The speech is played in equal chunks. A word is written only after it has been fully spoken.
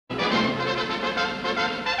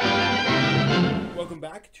Welcome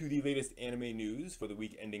back to the latest anime news for the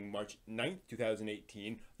week ending March 9th,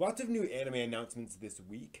 2018. Lots of new anime announcements this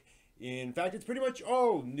week. In fact, it's pretty much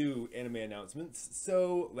all new anime announcements,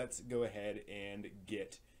 so let's go ahead and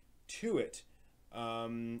get to it.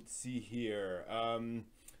 See here.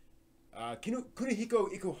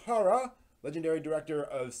 Kunihiko Ikuhara, legendary director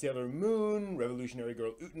of Sailor Moon, Revolutionary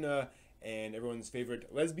Girl Utena, and everyone's favorite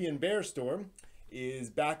Lesbian Bear Storm, is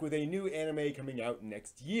back with a new anime coming out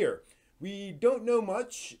next year. We don't know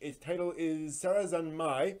much. Its title is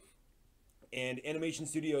Sarazanmai, and animation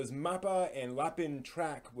studios MAPPA and Lapin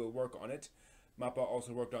Track will work on it. MAPPA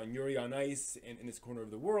also worked on Yuri on Ice and In This Corner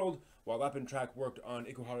of the World, while Lapin Track worked on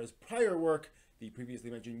Ikuhara's prior work, the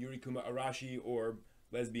previously mentioned Yurikuma Arashi or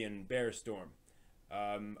Lesbian Bear Storm.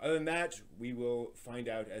 Other than that, we will find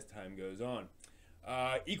out as time goes on.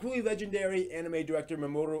 Equally legendary anime director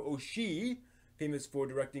Mamoru Oshii, famous for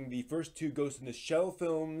directing the first two Ghost in the Shell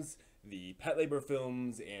films, the Pet Labor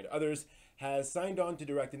films, and others, has signed on to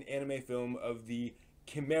direct an anime film of the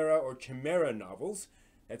Chimera or Chimera novels.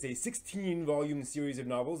 That's a 16-volume series of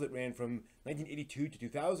novels that ran from 1982 to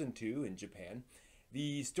 2002 in Japan.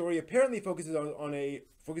 The story apparently focuses on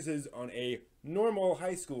a normal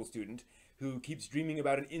high school student who keeps dreaming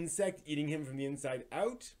about an insect eating him from the inside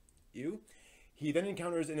out. Ew. He then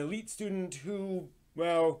encounters an elite student who,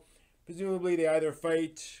 well, presumably they either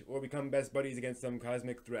fight or become best buddies against some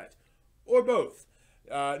cosmic threat. Or both.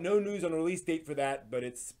 No news on a release date for that, but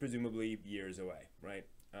it's presumably years away, right?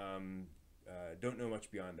 Don't know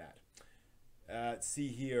much beyond that. Let's see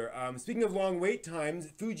here. Speaking of long wait times,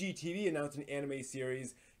 Fuji TV announced an anime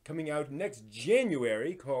series coming out next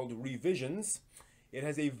January called Revisions. It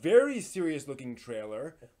has a very serious looking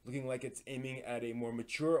trailer, looking like it's aiming at a more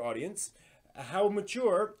mature audience. How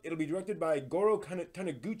mature? It'll be directed by Goro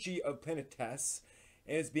Taniguchi of Planet Tess,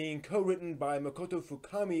 and it's being co-written by Makoto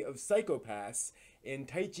Fukami of Psycho Pass and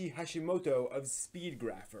Taichi Hashimoto of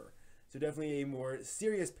Speedgrapher. So definitely a more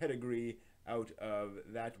serious pedigree out of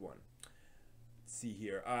that one. Let's see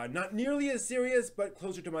here. Not nearly as serious, but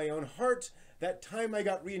closer to my own heart. That Time I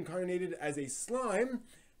Got Reincarnated as a Slime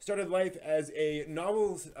started life as a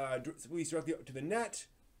novel released directly to the net,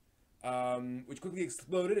 which quickly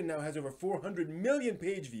exploded and now has over 400 million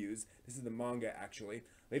page views. This is the manga, actually.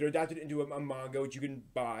 Later adapted into a manga, which you can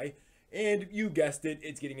buy. And you guessed it,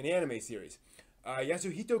 it's getting an anime series.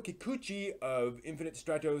 Yasuhito Kikuchi of Infinite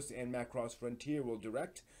Stratos and Macross Frontier will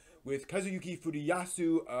direct, with Kazuyuki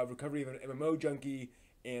Furuyasu of Recovery of an MMO Junkie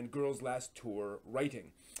and Girls Last Tour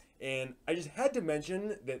writing. And I just had to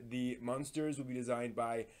mention that the monsters will be designed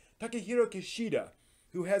by Takehiro Kishida,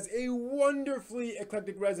 who has a wonderfully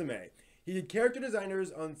eclectic resume. He did character designers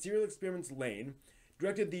on Serial Experiments Lane,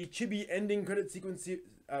 directed the chibi ending credit sequence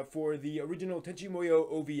for the original Tenchi Muyo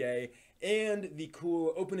OVA, and the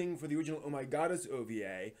cool opening for the original Oh My Goddess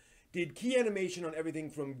OVA, did key animation on everything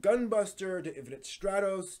from Gunbuster to Infinite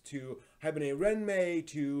Stratos to Hibane Renmei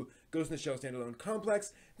to Ghost in the Shell Standalone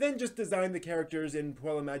Complex, then just designed the characters in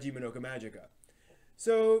Puella Magi Minoka Magica.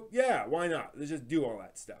 So yeah, why not? Let's just do all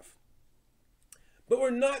that stuff. But we're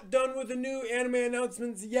not done with the new anime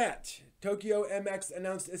announcements yet. Tokyo MX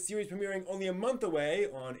announced a series premiering only a month away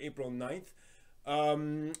on April 9th.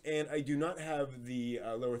 And I do not have the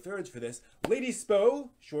lower thirds for this. Lady Spo,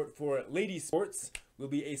 short for Lady Sports, will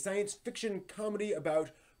be a science fiction comedy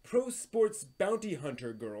about pro sports bounty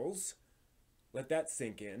hunter girls. Let that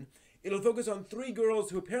sink in. It'll focus on 3 girls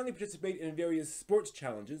who apparently participate in various sports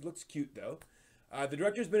challenges. Looks cute, though. The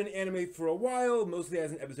director's been in anime for a while, mostly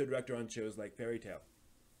as an episode director on shows like Fairy Tail.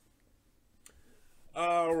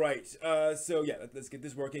 Alright, so yeah, let's get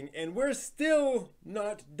this working. And we're still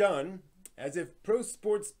not done, as if pro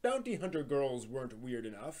sports bounty hunter girls weren't weird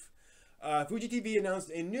enough. Fuji TV announced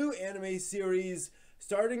a new anime series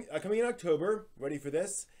coming in October. Ready for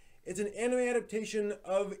this? It's an anime adaptation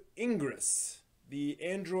of Ingress, the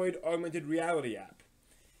Android augmented reality app.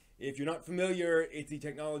 If you're not familiar, it's the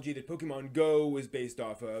technology that Pokemon Go was based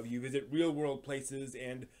off of. You visit real-world places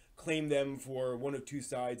and claim them for one of 2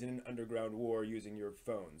 sides in an underground war using your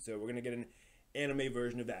phone. So we're going to get an anime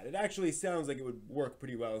version of that. It actually sounds like it would work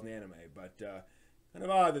pretty well as an anime, but kind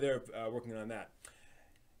of odd that they're working on that.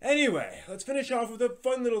 Anyway, let's finish off with a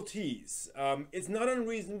fun little tease. It's not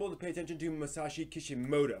unreasonable to pay attention to Masashi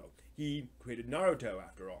Kishimoto. He created Naruto,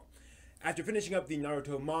 after all. After finishing up the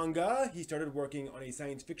Naruto manga, he started working on a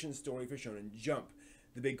science fiction story for Shonen Jump.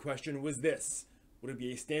 The big question was this: would it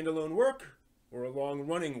be a standalone work or a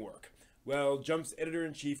long-running work? Well, Jump's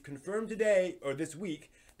editor-in-chief confirmed today, or this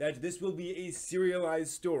week, that this will be a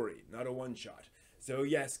serialized story, not a one-shot. So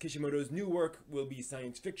yes, Kishimoto's new work will be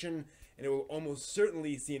science fiction, and it will almost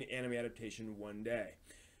certainly see an anime adaptation one day.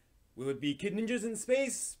 Will it be Kid Ninjas in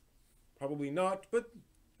space? Probably not, but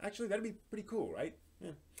actually that'd be pretty cool, right?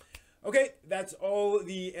 Yeah. Okay, that's all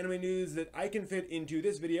the anime news that I can fit into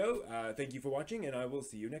this video. Thank you for watching, and I will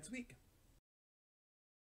see you next week.